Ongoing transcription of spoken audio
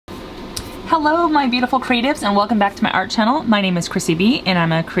Hello my beautiful creatives, and welcome back to my art channel. My name is Chrissie B and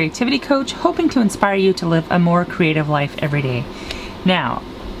I'm a creativity coach hoping to inspire you to live a more creative life every day. Now,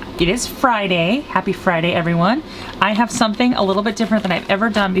 it is Friday. Happy Friday everyone. I have something a little bit different than I've ever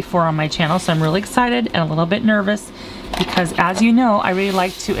done before on my channel, so I'm really excited and a little bit nervous because, as you know, I really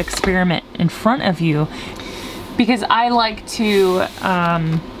like to experiment in front of you because I like to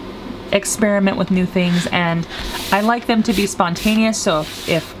experiment with new things and I like them to be spontaneous. So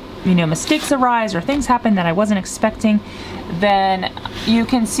if you know, mistakes arise or things happen that I wasn't expecting, then you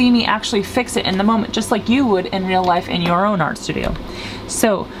can see me actually fix it in the moment, just like you would in real life in your own art studio.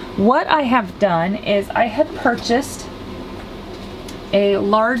 So what I have done is I had purchased a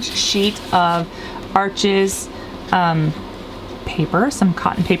large sheet of Arches paper, some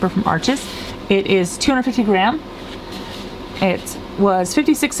cotton paper from Arches. It is 250 gram. It was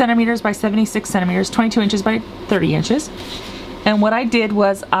 56 centimeters by 76 centimeters, 22 inches by 30 inches. And what I did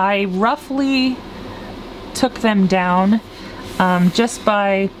was I roughly took them down just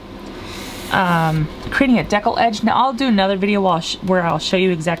by creating a decal edge. Now I'll do another video where I'll show you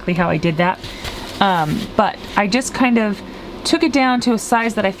exactly how I did that. But I just kind of took it down to a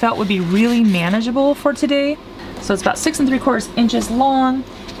size that I felt would be really manageable for today. So it's about 6 3/4 inches long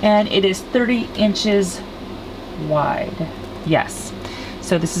and it is 30 inches wide. Yes.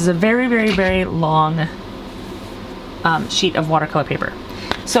 So this is a very, very, very long sheet of watercolor paper.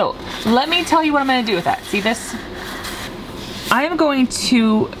 So let me tell you what I'm going to do with that. See this? I am going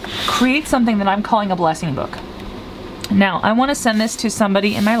to create something that I'm calling a blessing book. Now I want to send this to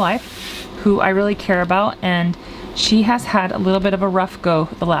somebody in my life who I really care about, and she has had a little bit of a rough go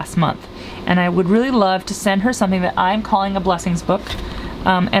the last month, and I would really love to send her something that I'm calling a blessings book,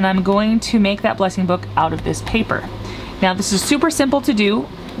 and I'm going to make that blessing book out of this paper. Now this is super simple to do.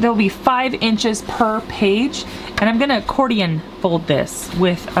 There'll be 5 inches per page, and I'm gonna accordion fold this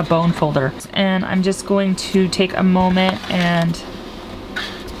with a bone folder. And I'm just going to take a moment and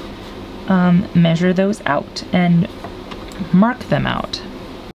measure those out and mark them out.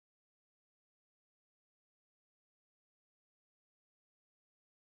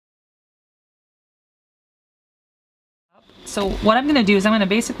 So what I'm gonna do is I'm gonna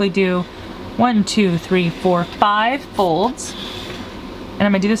basically do 1, 2, 3, 4, 5 folds. And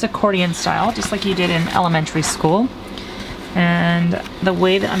I'm gonna do this accordion style, just like you did in elementary school. And the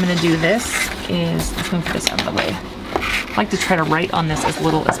way that I'm gonna do this is, let's move this out of the way. I like to try to write on this as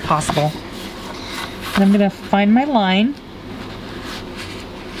little as possible. And I'm gonna find my line,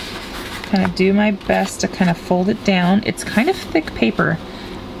 kind of do my best to kind of fold it down. It's kind of thick paper.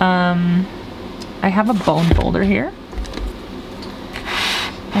 I have a bone folder here.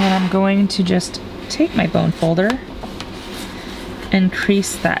 And I'm going to just take my bone folder and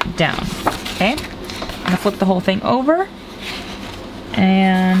crease that down, okay? I'm gonna flip the whole thing over,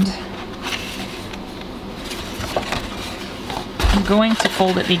 and I'm going to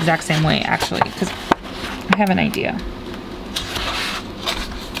fold it the exact same way, actually, because I have an idea.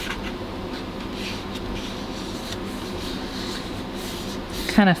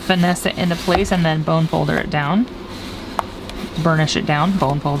 Kind of finesse it into place and then bone folder it down. Burnish it down,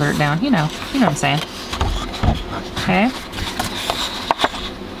 bone folder it down, you know what I'm saying. Okay.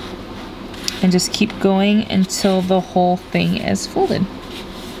 And just keep going until the whole thing is folded.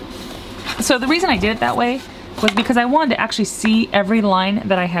 So the reason I did it that way was because I wanted to actually see every line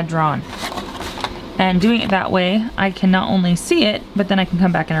that I had drawn. And doing it that way, I can not only see it, but then I can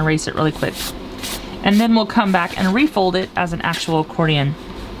come back and erase it really quick. And then we'll come back and refold it as an actual accordion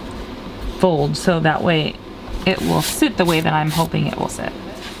fold, so that way it will sit the way that I'm hoping it will sit.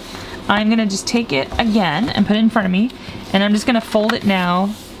 I'm gonna just take it again and put it in front of me, and I'm just gonna fold it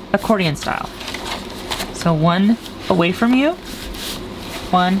now accordion style. So one away from you,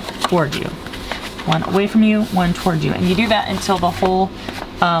 one toward you, one away from you, one toward you, and you do that until the whole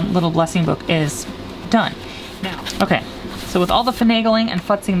little blessing book is done. Now, okay, so with all the finagling and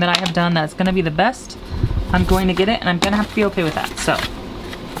futzing that I have done, that's gonna be the best. I'm going to get it, and I'm gonna have to be okay with that. So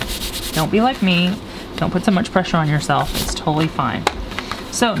don't be like me. Don't put so much pressure on yourself. It's totally fine.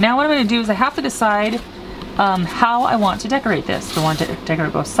 So now what I'm gonna do is I have to decide how I want to decorate this. Do I want to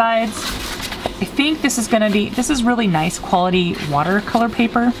decorate both sides? I think this is really nice quality watercolor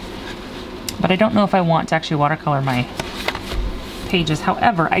paper, but I don't know if I want to actually watercolor my pages.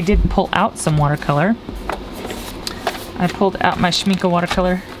 However, I did pull out some watercolor. I pulled out my Schmincke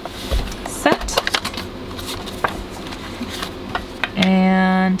watercolor set.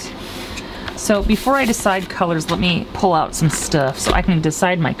 And so before I decide colors, let me pull out some stuff so I can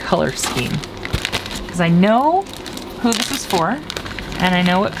decide my color scheme. Because I know who this is for, and I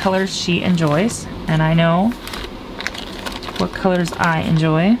know what colors she enjoys, and I know what colors I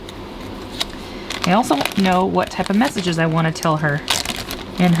enjoy. I also know what type of messages I want to tell her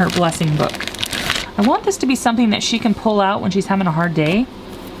in her blessing book. I want this to be something that she can pull out when she's having a hard day.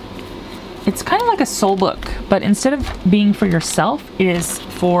 It's kind of like a soul book, but instead of being for yourself, it is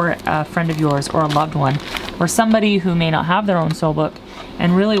for a friend of yours or a loved one or somebody who may not have their own soul book.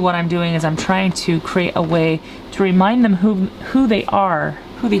 And really what I'm doing is I'm trying to create a way to remind them who they are,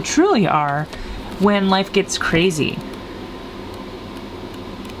 who they truly are when life gets crazy.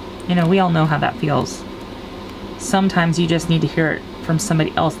 You know, we all know how that feels. Sometimes you just need to hear it from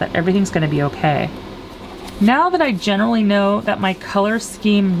somebody else that everything's going to be okay. Now that I generally know that my color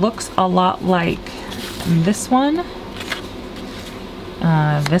scheme looks a lot like this one,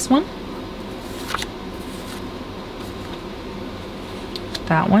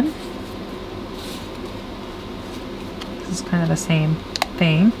 that one, this is kind of the same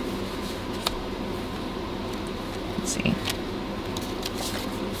thing. Let's see.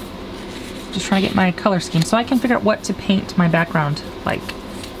 Just trying to get my color scheme so I can figure out what to paint my background like.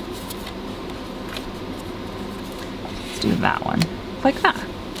 Let's do that one, like that.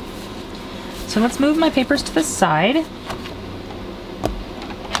 So let's move my papers to the side.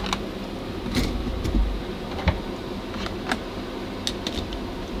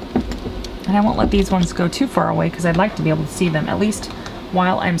 And I won't let these ones go too far away because I'd like to be able to see them, at least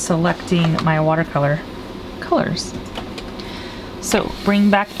while I'm selecting my watercolor colors. So bring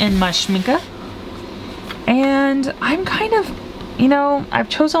back in my schminke. And I'm kind of, you know, I've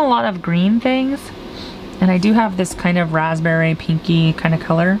chosen a lot of green things. And I do have this kind of raspberry, pinky kind of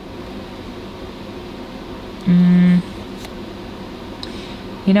color.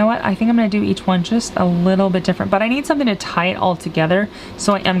 You know what? I think I'm going to do each one just a little bit different. But I need something to tie it all together.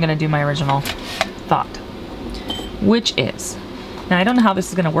 So I am going to do my original thought. Which is, now I don't know how this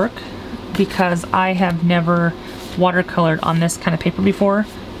is going to work because I have never watercolored on this kind of paper before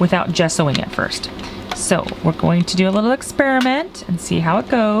without gessoing it first. So we're going to do a little experiment and see how it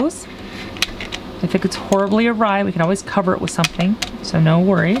goes. If it gets horribly awry, we can always cover it with something, so no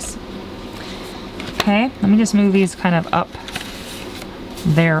worries. Okay, let me just move these kind of up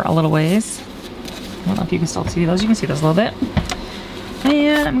there a little ways. I don't know if you can still see those. You can see those a little bit.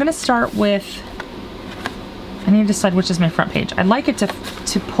 And I'm gonna start with, I need to decide which is my front page. I'd like it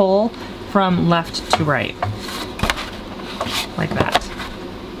to pull from left to right, like that.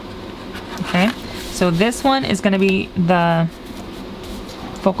 Okay, so this one is gonna be the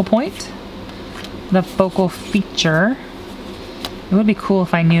focal point, the focal feature. It would be cool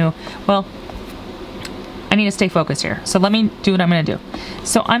if I knew, well, I need to stay focused here. So let me do what I'm gonna do.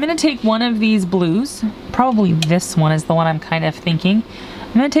 So I'm gonna take one of these blues, probably this one is the one I'm kind of thinking.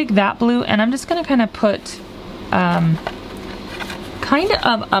 I'm gonna take that blue and I'm just gonna kind of put kind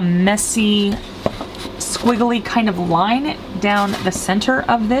of a messy, squiggly kind of line down the center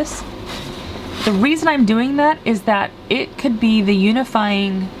of this. The reason I'm doing that is that it could be the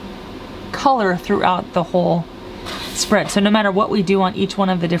unifying color throughout the whole spread. So no matter what we do on each one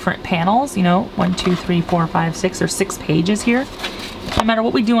of the different panels, you know, 1, 2, 3, 4, 5, 6, or 6 pages here, no matter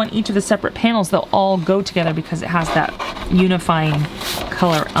what we do on each of the separate panels, they'll all go together because it has that unifying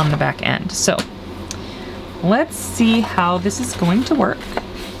color on the back end. So let's see how this is going to work.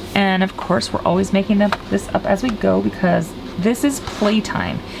 And of course, we're always making this up as we go because this is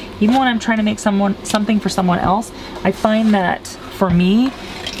playtime. Even when I'm trying to make something for someone else, I find that for me,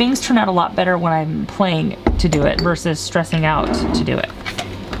 things turn out a lot better when I'm playing to do it versus stressing out to do it.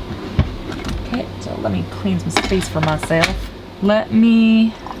 Okay, so let me clean some space for myself. Let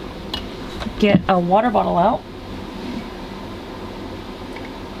me get a water bottle out.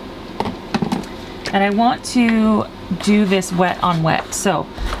 And I want to do this wet on wet. So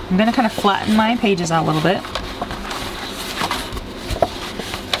I'm gonna kind of flatten my pages out a little bit.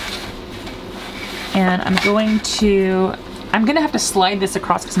 And I'm gonna have to slide this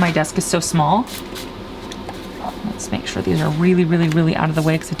across because my desk is so small. Let's make sure these are really, really, really out of the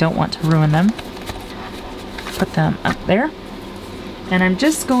way because I don't want to ruin them. Put them up there. And I'm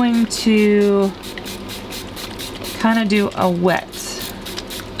just going to kind of do a wet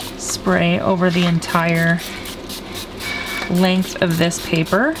spray over the entire length of this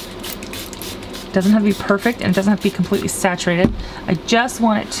paper. It doesn't have to be perfect and it doesn't have to be completely saturated. I just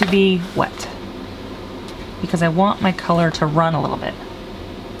want it to be wet because I want my color to run a little bit.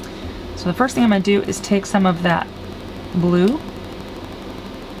 So the first thing I'm going to do is take some of that blue.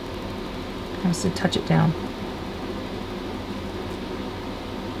 I'm just going to touch it down.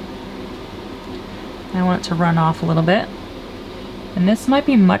 I want it to run off a little bit. And this might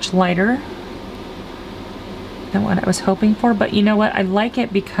be much lighter than what I was hoping for, but you know what? I like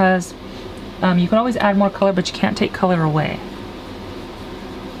it because you can always add more color, but you can't take color away.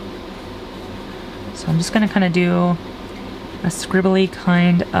 So I'm just going to kind of do a scribbly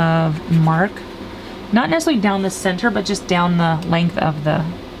kind of mark. Not necessarily down the center, but just down the length of the,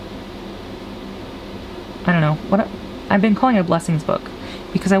 I don't know, what I've been calling it a blessings book,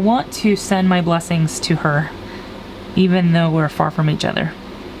 because I want to send my blessings to her, even though we're far from each other.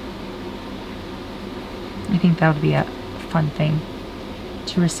 I think that would be a fun thing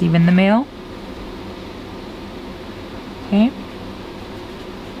to receive in the mail. Okay.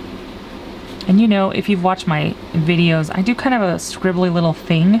 And you know, if you've watched my videos, I do kind of a scribbly little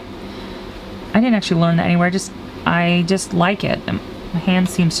thing. I didn't actually learn that anywhere. I just like it. My hand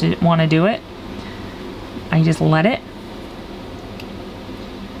seems to want to do it. I just let it.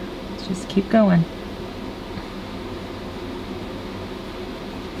 Let's just keep going.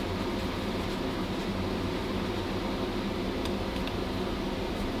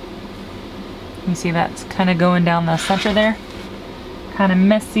 You see that's kind of going down the center there. Kind of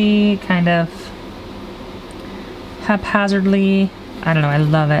messy, kind of haphazardly. I don't know, I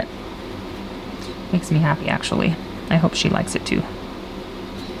love it. Makes me happy, actually. I hope she likes it too.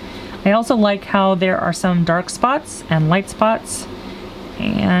 I also like how there are some dark spots and light spots,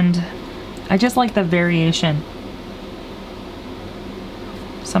 and I just like the variation.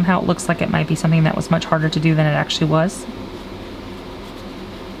 Somehow it looks like it might be something that was much harder to do than it actually was.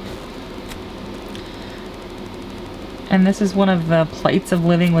 And this is one of the plights of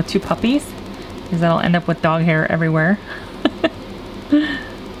living with two puppies, is that I'll end up with dog hair everywhere.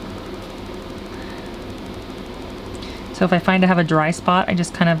 So if I find I have a dry spot, I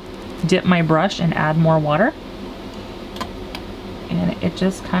just kind of dip my brush and add more water. And it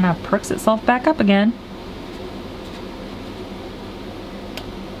just kind of perks itself back up again.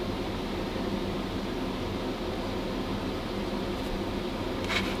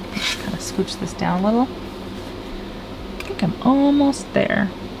 Just kind of scooch this down a little. I think I'm almost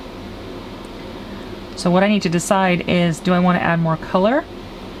there. So what I need to decide is, do I want to add more color,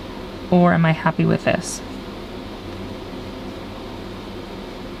 or am I happy with this?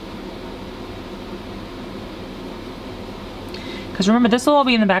 Because remember, this will all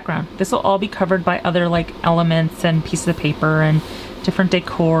be in the background. This will all be covered by other like elements and pieces of paper and different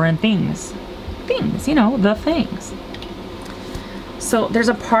decor and things. Things, you know, the things. So there's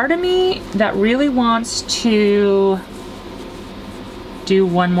a part of me that really wants to do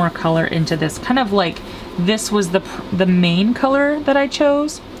one more color into this. Kind of like this was the main color that I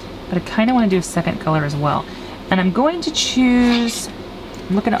chose, but I kind of want to do a second color as well. And I'm going to choose,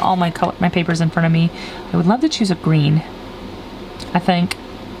 I'm looking at all my papers in front of me. I would love to choose a green, I think.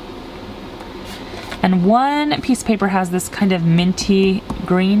 And one piece of paper has this kind of minty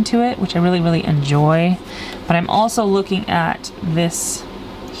green to it, which I really, really enjoy. But I'm also looking at this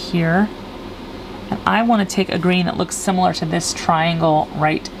here, and I want to take a green that looks similar to this triangle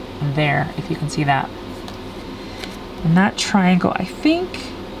right there, if you can see that. And that triangle, I think,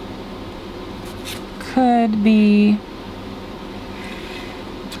 could be,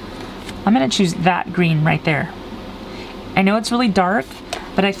 I'm going to choose that green right there. I know it's really dark,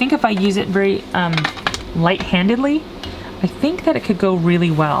 but I think if I use it very light-handedly, I think that it could go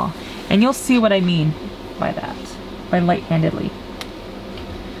really well. And you'll see what I mean by that, by light-handedly.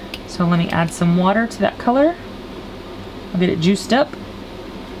 So let me add some water to that color. I'll get it juiced up.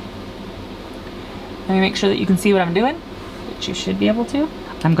 Let me make sure that you can see what I'm doing, which you should be able to.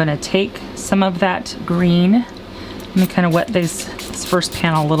 I'm going to take some of that green. Let me kind of wet this first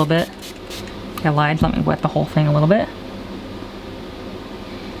panel a little bit. I lied, let me wet the whole thing a little bit.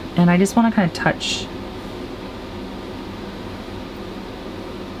 And I just want to kind of touch.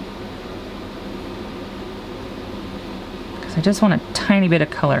 Because I just want a tiny bit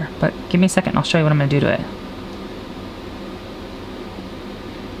of color, but give me a second and I'll show you what I'm going to do to it.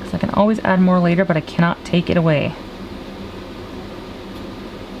 Because I can always add more later, but I cannot take it away.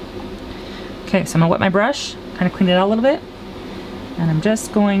 Okay, so I'm going to wet my brush, kind of clean it out a little bit. And I'm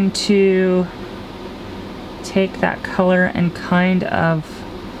just going to take that color and kind of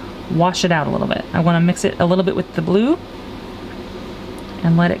wash it out a little bit. I want to mix it a little bit with the blue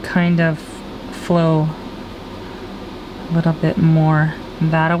and let it kind of flow a little bit more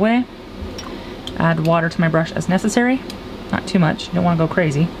that way. Add water to my brush as necessary. Not too much, you don't want to go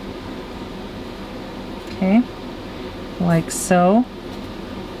crazy. Okay, like so.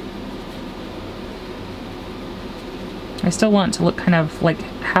 I still want it to look kind of like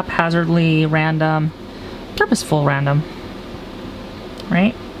haphazardly random, purposeful random,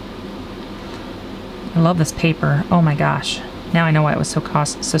 right? I love this paper. Oh my gosh. Now I know why it was so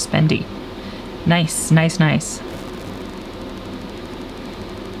spendy. Nice, nice, nice.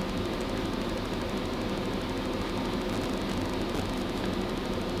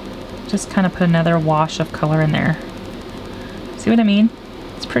 Just kind of put another wash of color in there. See what I mean?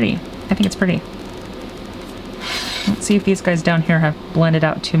 It's pretty. I think it's pretty. Let's see if these guys down here have blended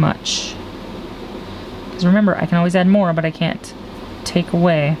out too much. Because remember, I can always add more, but I can't take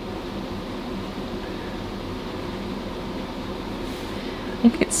away. I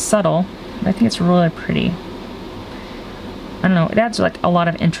think it's subtle, but I think it's really pretty. I don't know, it adds like a lot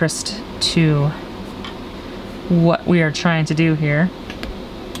of interest to what we are trying to do here.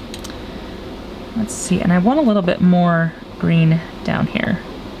 Let's see, and I want a little bit more green down here.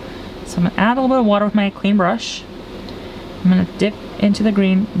 So I'm gonna add a little bit of water with my clean brush. I'm gonna dip into the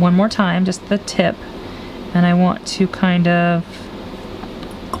green one more time, just the tip, and I want to kind of,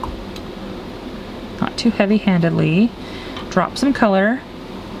 not too heavy-handedly, drop some color,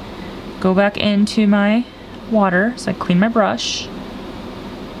 go back into my water, so I clean my brush,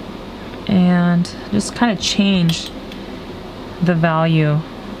 and just kind of change the value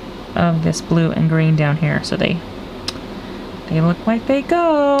of this blue and green down here so they look like they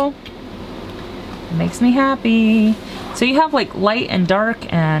go. It makes me happy. So you have like light and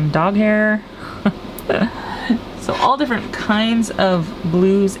dark and dog hair. So all different kinds of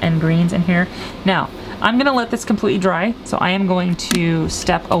blues and greens in here. Now, I'm gonna let this completely dry, so I am going to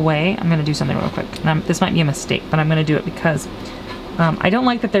step away. I'm gonna do something real quick. This might be a mistake, but I'm gonna do it because I don't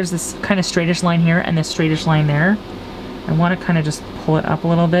like that there's this kind of straightish line here and this straightish line there. I want to kind of just pull it up a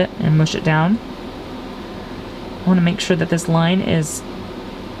little bit and mush it down. I want to make sure that this line is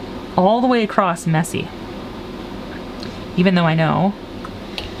all the way across messy. Even though I know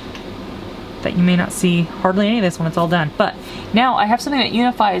that you may not see hardly any of this when it's all done. But now I have something that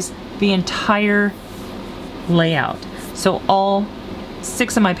unifies the entire layout. So all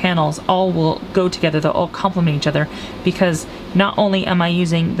 6 of my panels all will go together. They'll all complement each other because not only am I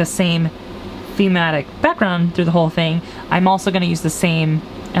using the same thematic background through the whole thing, I'm also going to use the same,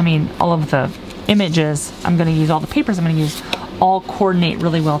 all of the images I'm going to use, all the papers I'm going to use, all coordinate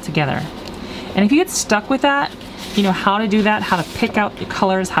really well together. And if you get stuck with that, you know how to do that, how to pick out the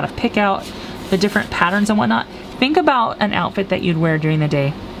colors, how to pick out the different patterns and whatnot, think about an outfit that you'd wear during the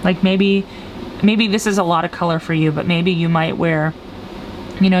day. Like maybe this is a lot of color for you, but maybe you might wear,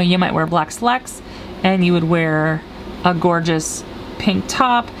 you might wear black slacks and you would wear a gorgeous pink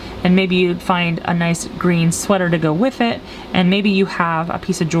top, and maybe you'd find a nice green sweater to go with it, and maybe you have a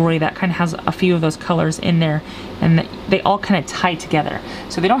piece of jewelry that kind of has a few of those colors in there, and they all kind of tie together.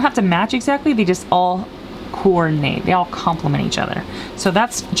 So they don't have to match exactly, they just all coordinate, they all complement each other. So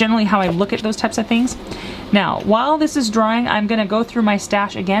that's generally how I look at those types of things. Now, while this is drying, I'm gonna go through my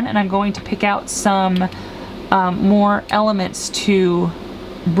stash again, and I'm going to pick out some more elements to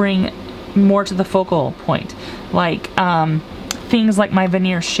bring more to the focal point, like things like my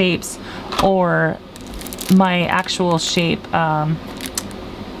veneer shapes or my actual shape die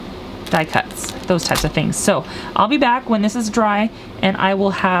cuts, those types of things. So I'll be back when this is dry and I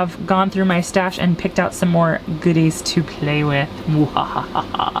will have gone through my stash and picked out some more goodies to play with.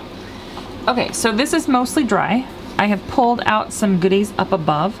 Okay, so this is mostly dry. I have pulled out some goodies up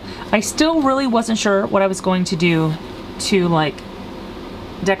above. I still really wasn't sure what I was going to do to like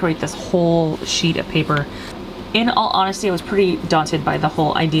decorate this whole sheet of paper. In all honesty, I was pretty daunted by the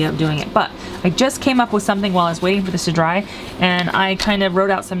whole idea of doing it, but I just came up with something while I was waiting for this to dry, and I kind of wrote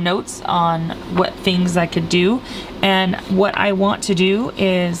out some notes on what things I could do. And what I want to do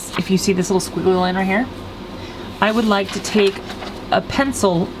is, if you see this little squiggly line right here, I would like to take a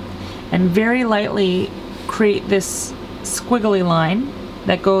pencil and very lightly create this squiggly line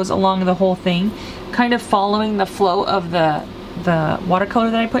that goes along the whole thing, kind of following the flow of the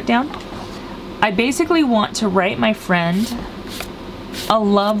watercolor that I put down. I basically want to write my friend a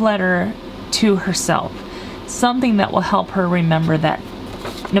love letter to herself. Something that will help her remember that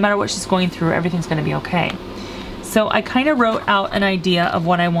no matter what she's going through, everything's going to be okay. So I kind of wrote out an idea of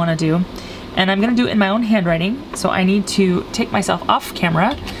what I want to do, and I'm going to do it in my own handwriting. So I need to take myself off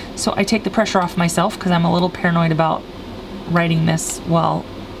camera so I take the pressure off myself, because I'm a little paranoid about writing this while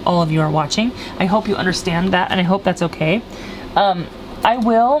all of you are watching. I hope you understand that, and I hope that's okay. I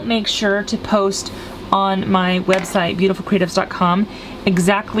will make sure to post on my website, beautifulcreatives.com,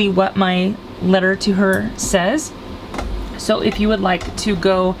 exactly what my letter to her says. So if you would like to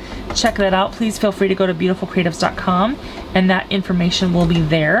go check that out, please feel free to go to beautifulcreatives.com, and that information will be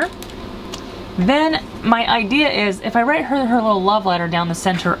there. Then my idea is, if I write her little love letter down the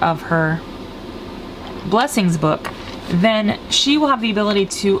center of her Blessings book, then she will have the ability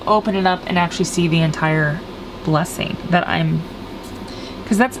to open it up and actually see the entire blessing that I'm,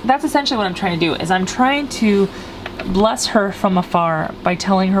 because that's essentially what I'm trying to do, is I'm trying to bless her from afar by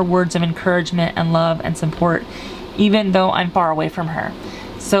telling her words of encouragement and love and support, even though I'm far away from her.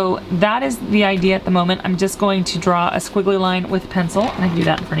 So that is the idea at the moment. I'm just going to draw a squiggly line with pencil, and I can do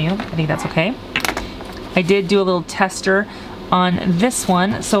that in front of you. I think that's okay. I did do a little tester on this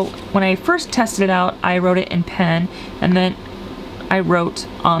one. So when I first tested it out, I wrote it in pen, and then I wrote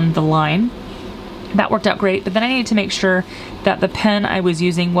on the line. That worked out great, but then I needed to make sure that the pen I was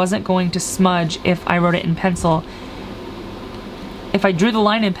using wasn't going to smudge if I wrote it in pencil. If I drew the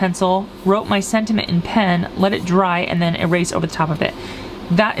line in pencil, wrote my sentiment in pen, let it dry, and then erase over the top of it.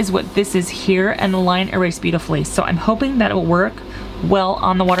 That is what this is here, and the line erased beautifully. So I'm hoping that it will work well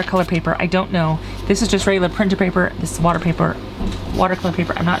on the watercolor paper. I don't know. This is just regular printer paper. This is watercolor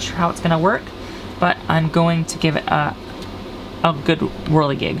paper. I'm not sure how it's gonna work, but I'm going to give it a good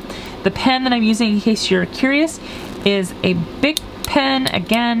whirligig. The pen that I'm using, in case you're curious, is a big pen.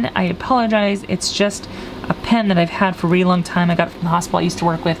 Again, I apologize. It's just a pen that I've had for a really long time. I got it from the hospital I used to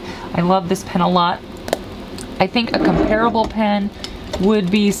work with. I love this pen a lot. I think a comparable pen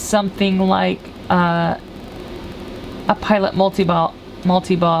would be something like a Pilot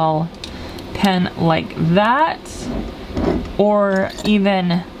multi-ball pen like that, or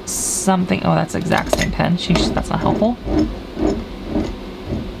even something, oh, that's the exact same pen. Sheesh, that's not helpful.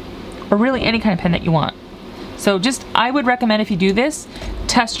 Or really any kind of pen that you want. So just, I would recommend if you do this,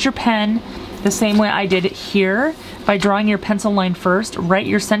 test your pen the same way I did it here, by drawing your pencil line first, write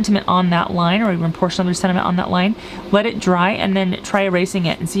your sentiment on that line, or even a portion of your sentiment on that line, let it dry, and then try erasing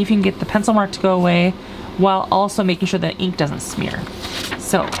it and see if you can get the pencil mark to go away while also making sure the ink doesn't smear.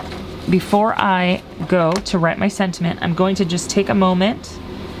 So before I go to write my sentiment, I'm going to just take a moment,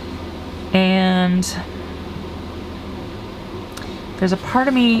 and there's a part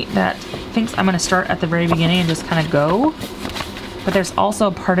of me that thinks I'm going to start at the very beginning and just kind of go, but there's also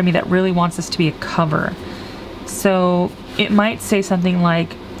a part of me that really wants this to be a cover. So it might say something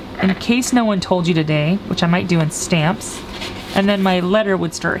like, in case no one told you today, which I might do in stamps, and then my letter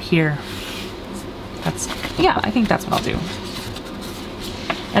would start here. Yeah, I think that's what I'll do.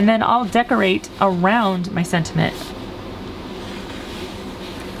 And then I'll decorate around my sentiment.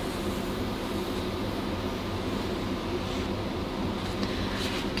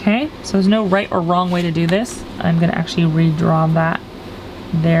 Okay, so there's no right or wrong way to do this. I'm gonna actually redraw that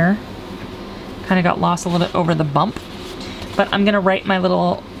there. Kind of got lost a little bit over the bump, but I'm gonna write my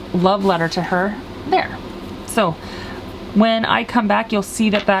little love letter to her there. So when I come back, you'll see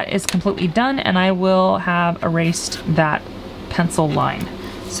that that is completely done, and I will have erased that pencil line.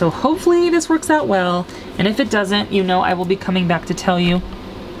 So hopefully this works out well, and if it doesn't, you know I will be coming back to tell you.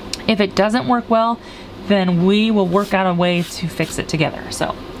 If it doesn't work well, then we will work out a way to fix it together.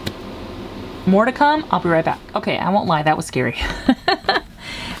 So more to come. I'll be right back. Okay, I won't lie, that was scary.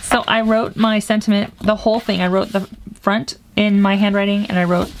 So I wrote my sentiment, the whole thing. I wrote the front in my handwriting, and I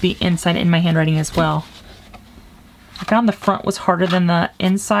wrote the inside in my handwriting as well. I found the front was harder than the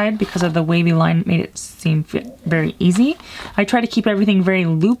inside because of the wavy line made it seem very easy. I try to keep everything very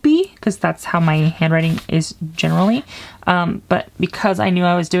loopy because that's how my handwriting is generally. But because I knew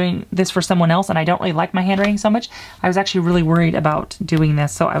I was doing this for someone else and I don't really like my handwriting so much, I was actually really worried about doing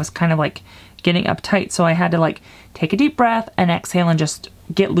this. So I was kind of like getting uptight. So I had to like take a deep breath and exhale and just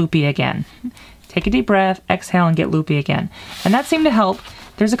get loopy again. Take a deep breath, exhale, and get loopy again. And that seemed to help.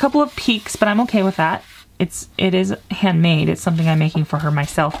 There's a couple of peaks, but I'm okay with that. It is handmade. It's something I'm making for her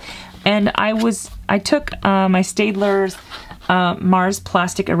myself. And I took my Staedtler's Mars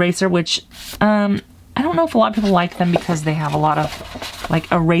plastic eraser, which I don't know if a lot of people like them because they have a lot of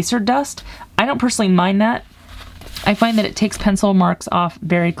like eraser dust. I don't personally mind that. I find that it takes pencil marks off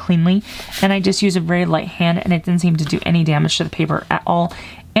very cleanly, and I just use a very light hand, and it didn't seem to do any damage to the paper at all.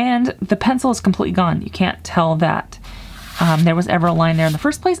 And the pencil is completely gone. You can't tell that there was ever a line there in the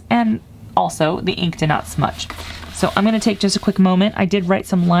first place, and also the ink did not smudge. So I'm going to take just a quick moment. I did write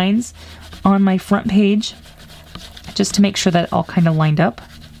some lines on my front page just to make sure that it all kind of lined up.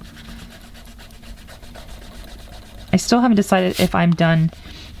 I still haven't decided if I'm done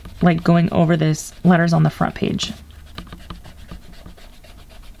like going over this letters on the front page.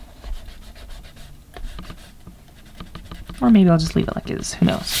 Or maybe I'll just leave it like it is, who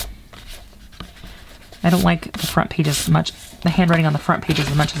knows. I don't like the front pages as much, the handwriting on the front pages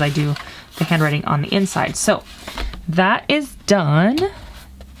as much as I do the handwriting on the inside. So that is done.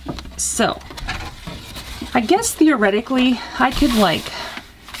 So I guess theoretically I could like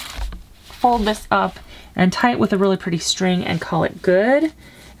fold this up and tie it with a really pretty string and call it good,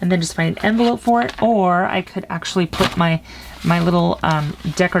 and then just find an envelope for it. Or I could actually put my little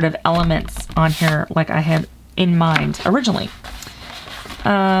decorative elements on here like I had in mind originally.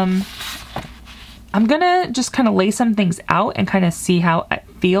 I'm gonna just kind of lay some things out and kind of see how it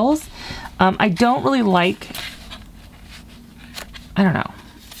feels. I don't really like, I don't know.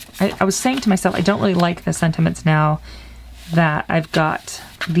 I was saying to myself, I don't really like the sentiments now that I've got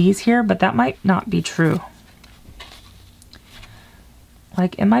these here, but that might not be true.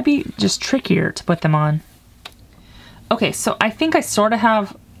 Like, it might be just trickier to put them on. Okay, so I think I sort of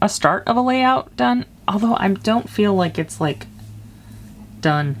have a start of a layout done, although I don't feel like it's like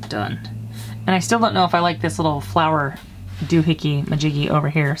done. And I still don't know if I like this little flower doohickey majiggy over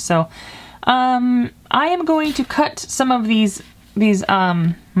here. So I am going to cut some of these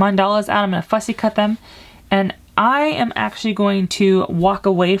mandalas out. I'm going to fussy cut them, and I am actually going to walk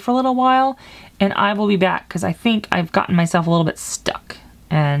away for a little while, and I will be back because I think I've gotten myself a little bit stuck,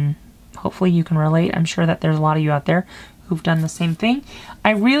 and hopefully you can relate. I'm sure that there's a lot of you out there who've done the same thing.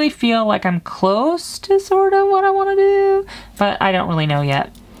 I really feel like I'm close to sort of what I want to do, but I don't really know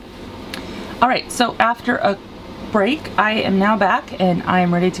yet. All right, so after a break, I am now back and I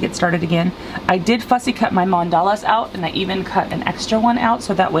am ready to get started again. I did fussy cut my mandalas out, and I even cut an extra one out,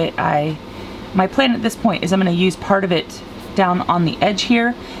 so that way my plan at this point is I'm going to use part of it down on the edge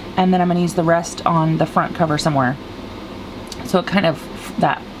here, and then I'm going to use the rest on the front cover somewhere. So it kind of,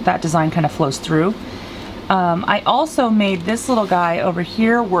 that design kind of flows through. I also made this little guy over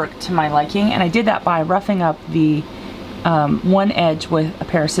here work to my liking, and I did that by roughing up the one edge with a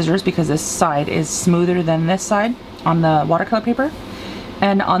pair of scissors, because this side is smoother than this side on the watercolor paper.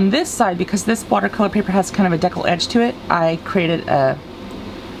 And on this side, because this watercolor paper has kind of a decal edge to it, I created a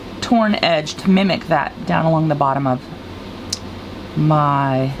torn edge to mimic that down along the bottom of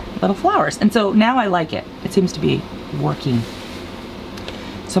my little flowers. And so now I like it. It seems to be working.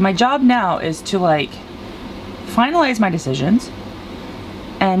 So my job now is to like finalize my decisions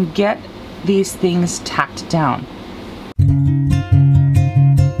and get these things tacked down.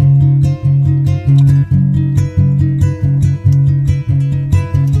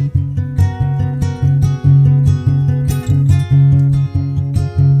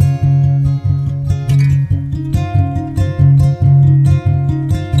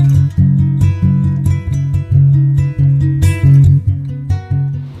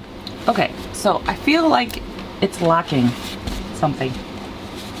 Okay, so I feel like it's lacking something.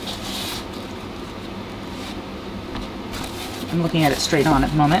 I'm looking at it straight on at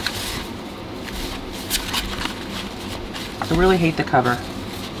the moment. I really hate the cover.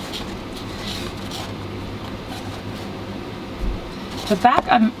 The back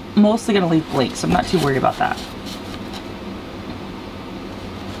I'm mostly going to leave blank, so I'm not too worried about that.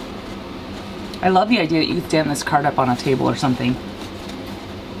 I love the idea that you could stand this card up on a table or something.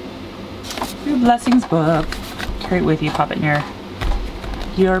 Your Blessings book. Carry it with you, pop it in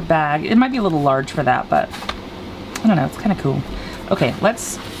your bag. It might be a little large for that, but I don't know, it's kind of cool. Okay,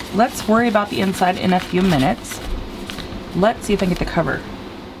 let's worry about the inside in a few minutes. Let's see if I can get the cover.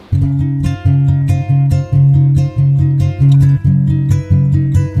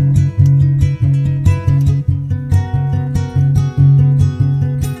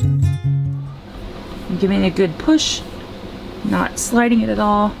 I'm giving it a good push, not sliding it at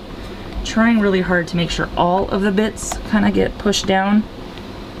all. Trying really hard to make sure all of the bits kind of get pushed down.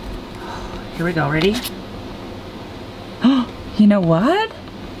 Here we go, ready? Oh, you know what?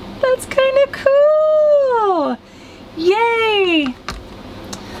 That's kind of cool! Yay!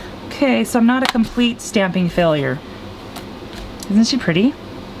 Okay, so I'm not a complete stamping failure. Isn't she pretty?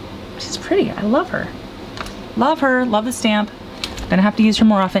 She's pretty, I love her. Love her, love the stamp. Gonna have to use her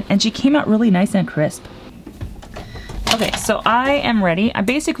more often, and she came out really nice and crisp. Okay, so I am ready. I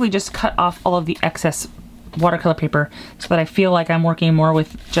basically just cut off all of the excess watercolor paper so that I feel like I'm working more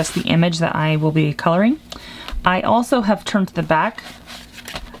with just the image that I will be coloring. I also have turned to the back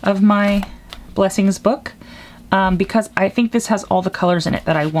of my Blessings book because I think this has all the colors in it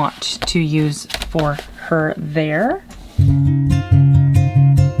that I want to use for her there.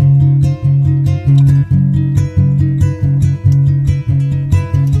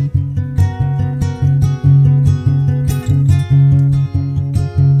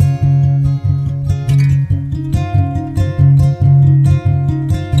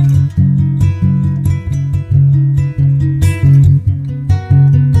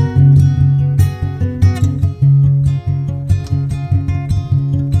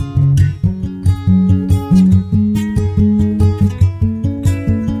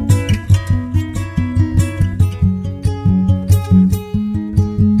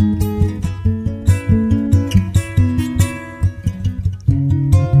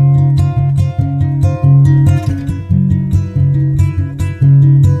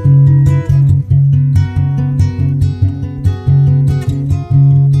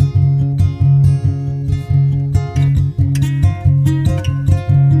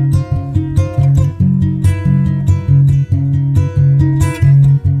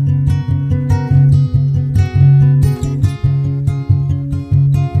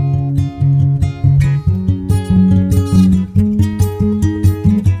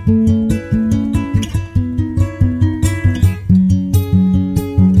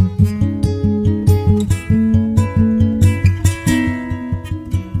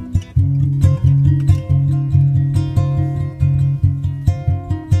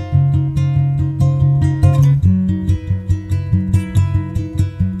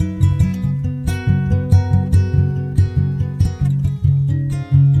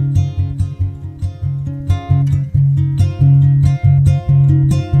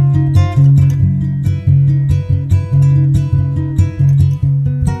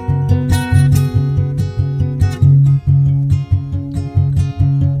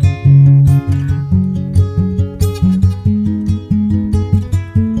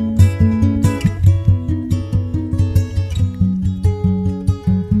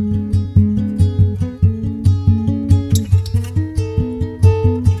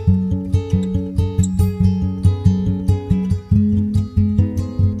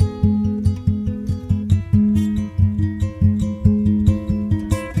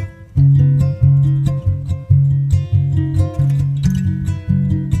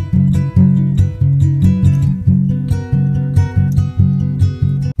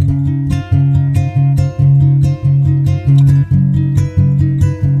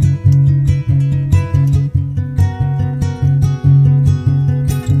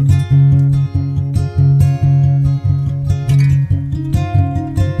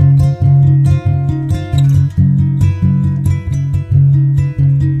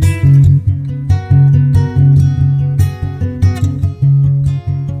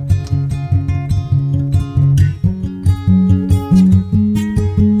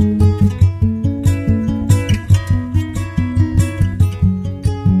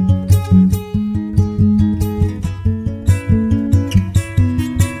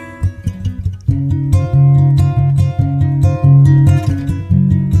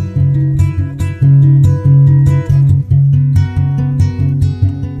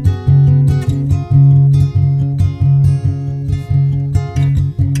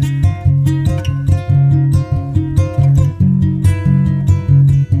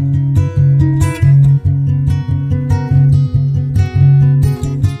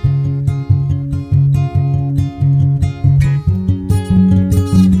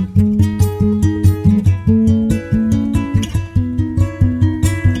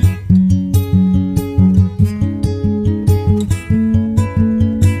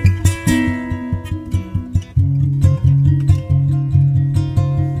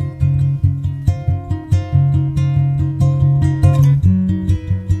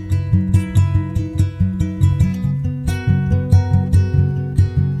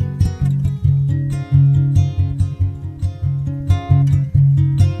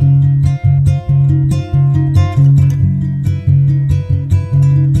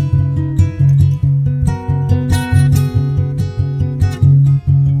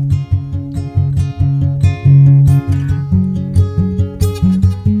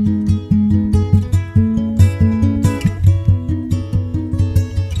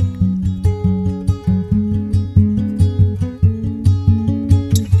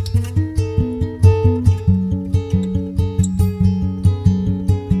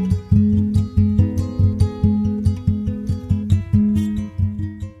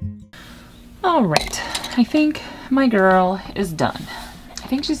 think my girl is done. I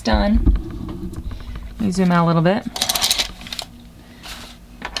think she's done. Let me zoom out a little bit.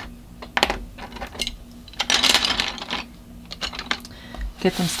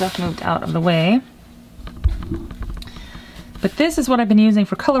 Get some stuff moved out of the way. But this is what I've been using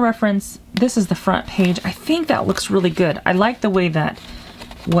for color reference. This is the front page. I think that looks really good. I like the way that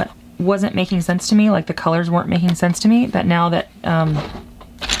what wasn't making sense to me, like the colors weren't making sense to me, that now that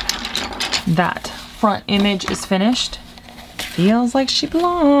that front image is finished, feels like she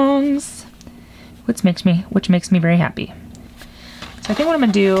belongs, which makes me very happy. So I think what I'm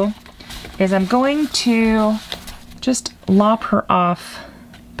gonna do is I'm going to just lop her off,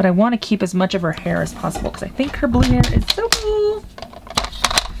 but I want to keep as much of her hair as possible because I think her blue hair is so cool.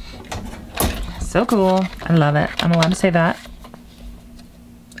 So cool. I love it. I'm allowed to say that.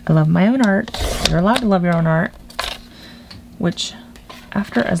 I love my own art. You're allowed to love your own art. Which,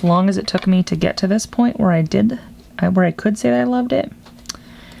 after as long as it took me to get to this point where I could say that I loved it,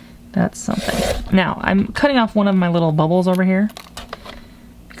 that's something. Now, I'm cutting off one of my little bubbles over here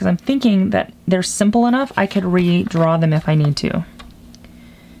because I'm thinking that they're simple enough I could redraw them if I need to.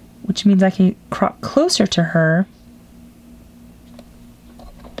 Which means I can crop closer to her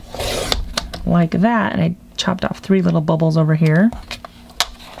like that, and I chopped off 3 little bubbles over here.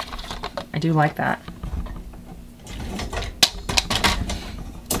 I do like that.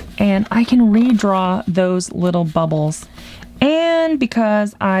 And I can redraw those little bubbles. And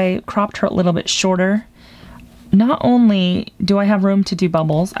because I cropped her a little bit shorter, not only do I have room to do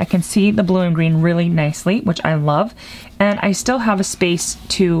bubbles, I can see the blue and green really nicely, which I love, and I still have a space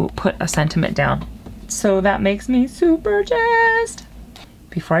to put a sentiment down. So that makes me super jazzed.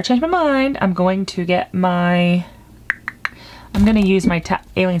 Before I change my mind, I'm going to use my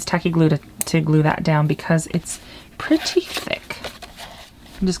Alien's Tacky Glue to glue that down because it's pretty thick.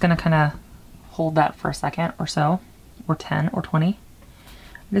 I'm just gonna kind of hold that for a second or so, or 10 or 20.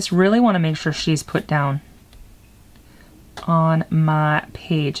 I just really want to make sure she's put down on my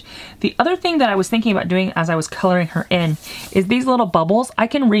page. The other thing that I was thinking about doing as I was coloring her in is these little bubbles. I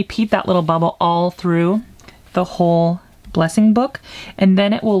can repeat that little bubble all through the whole blessing book, and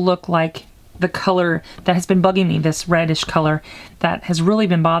then it will look like the color that has been bugging me, this reddish color that has really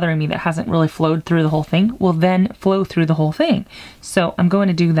been bothering me, that hasn't really flowed through the whole thing, will then flow through the whole thing. So I'm going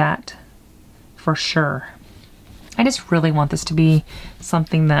to do that for sure. I just really want this to be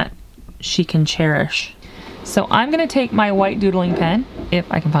something that she can cherish. So I'm going to take my white doodling pen,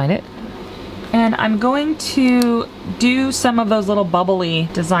 if I can find it, and I'm going to do some of those little bubbly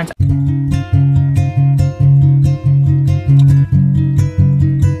designs.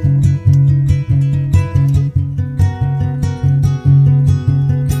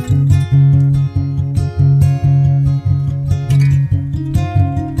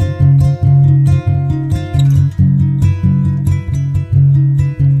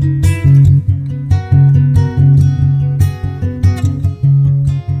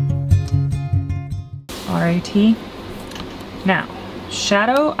 Now,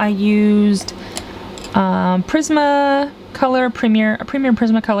 shadow, I used Prismacolor Premier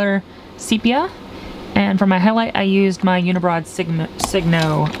Prismacolor Sepia, and for my highlight I used my Unibroad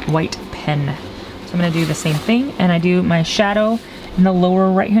Signo white pen. So I'm going to do the same thing, and I do my shadow in the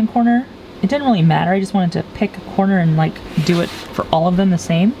lower right hand corner. It didn't really matter, I just wanted to pick a corner and like do it for all of them the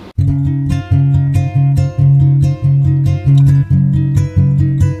same.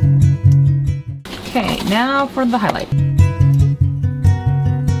 Okay, now for the highlight.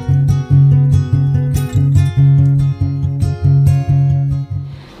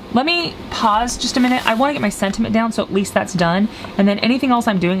 Let me pause just a minute. I want to get my sentiment down, so at least that's done. And then anything else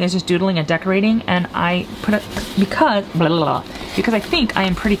I'm doing is just doodling and decorating, and I put it because I think I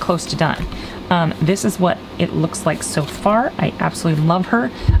am pretty close to done. This is what it looks like so far. I absolutely love her.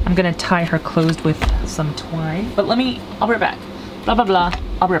 I'm gonna tie her closed with some twine, but I'll be right back. Blah, blah, blah,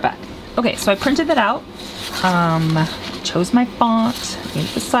 I'll be right back. Okay, so I printed that out, chose my font, made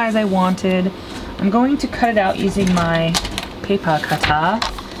it the size I wanted. I'm going to cut it out using my paper cutter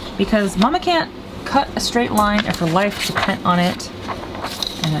because Mama can't cut a straight line if her life depends on it.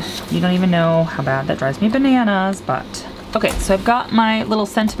 And you don't even know how bad that drives me bananas, but... Okay, so I've got my little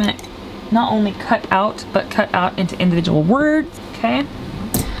sentiment not only cut out, but cut out into individual words, okay?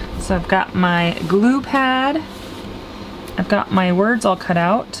 So I've got my glue pad. I've got my words all cut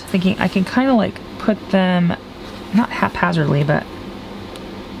out, thinking I can kind of like put them, not haphazardly, but,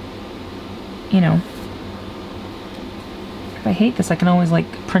 you know, if I hate this, I can always like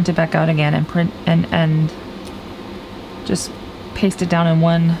print it back out again and print and just paste it down in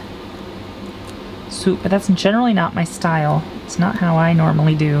one swoop, but that's generally not my style. It's not how I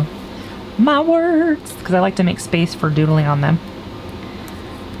normally do. my words, because I like to make space for doodling on them.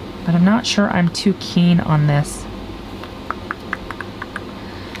 But I'm not sure I'm too keen on this.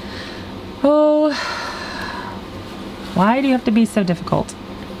 Oh, why do you have to be so difficult?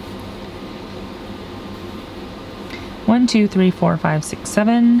 1, 2, 3, 4, 5, 6,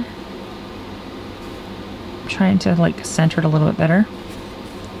 7. I'm trying to like center it a little bit better.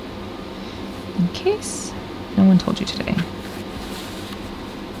 In case no one told you today.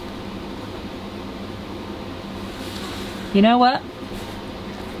 You know what?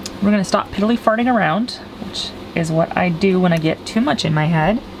 We're gonna stop piddly farting around, which is what I do when I get too much in my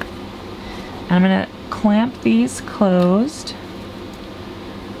head. I'm gonna clamp these closed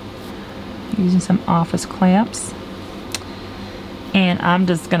using some office clamps. And I'm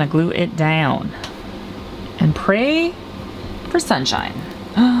just gonna glue it down and pray for sunshine.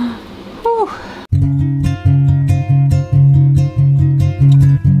 Whew.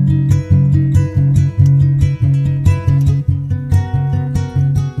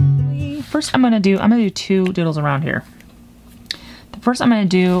 First I'm gonna do 2 doodles around here. The first I'm gonna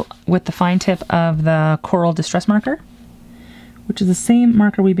do with the fine tip of the Coral Distress marker, which is the same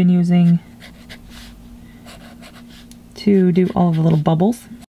marker we've been using to do all of the little bubbles.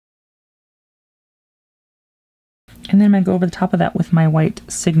 And then I'm gonna go over the top of that with my white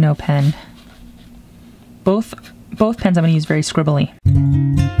Signo pen. Both pens I'm gonna use very scribbly.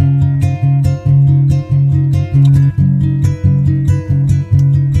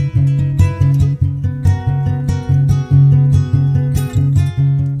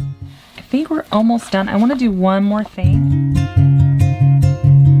 I think we're almost done. I want to do one more thing.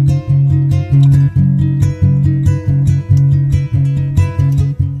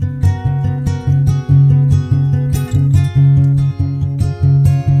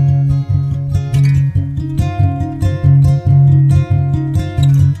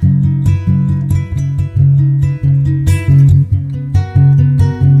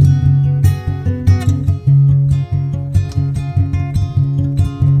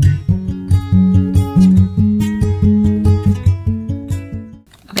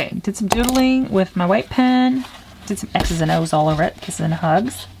 Did some doodling with my white pen. Did some X's and O's all over it, kisses and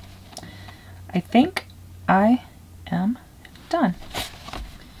hugs. I think I am done.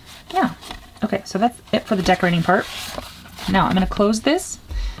 Yeah. Okay, so that's it for the decorating part. Now I'm going to close this.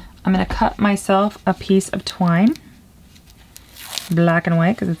 I'm going to cut myself a piece of twine. Black and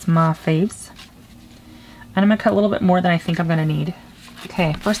white, because it's my faves. And I'm going to cut a little bit more than I think I'm going to need.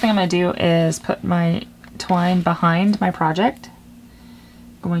 Okay, first thing I'm going to do is put my twine behind my project.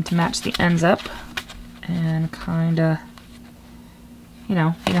 Going to match the ends up and kind of, you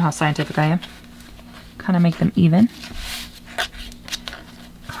know how scientific I am. Kind of make them even.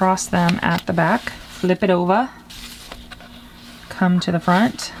 Cross them at the back, flip it over, come to the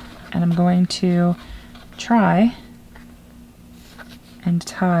front, and I'm going to try and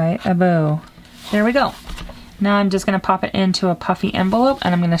tie a bow. There we go. Now I'm just going to pop it into a puffy envelope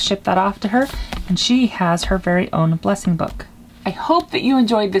and I'm going to ship that off to her, and she has her very own blessing book. I hope that you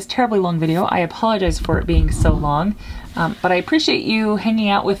enjoyed this terribly long video. I apologize for it being so long, but I appreciate you hanging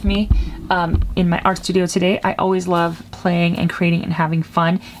out with me in my art studio today. I always love playing and creating and having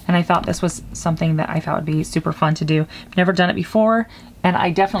fun, and I thought this was something that I thought would be super fun to do. I've never done it before, and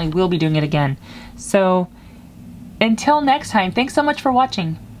I definitely will be doing it again. So until next time, thanks so much for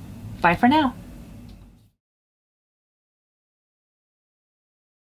watching. Bye for now.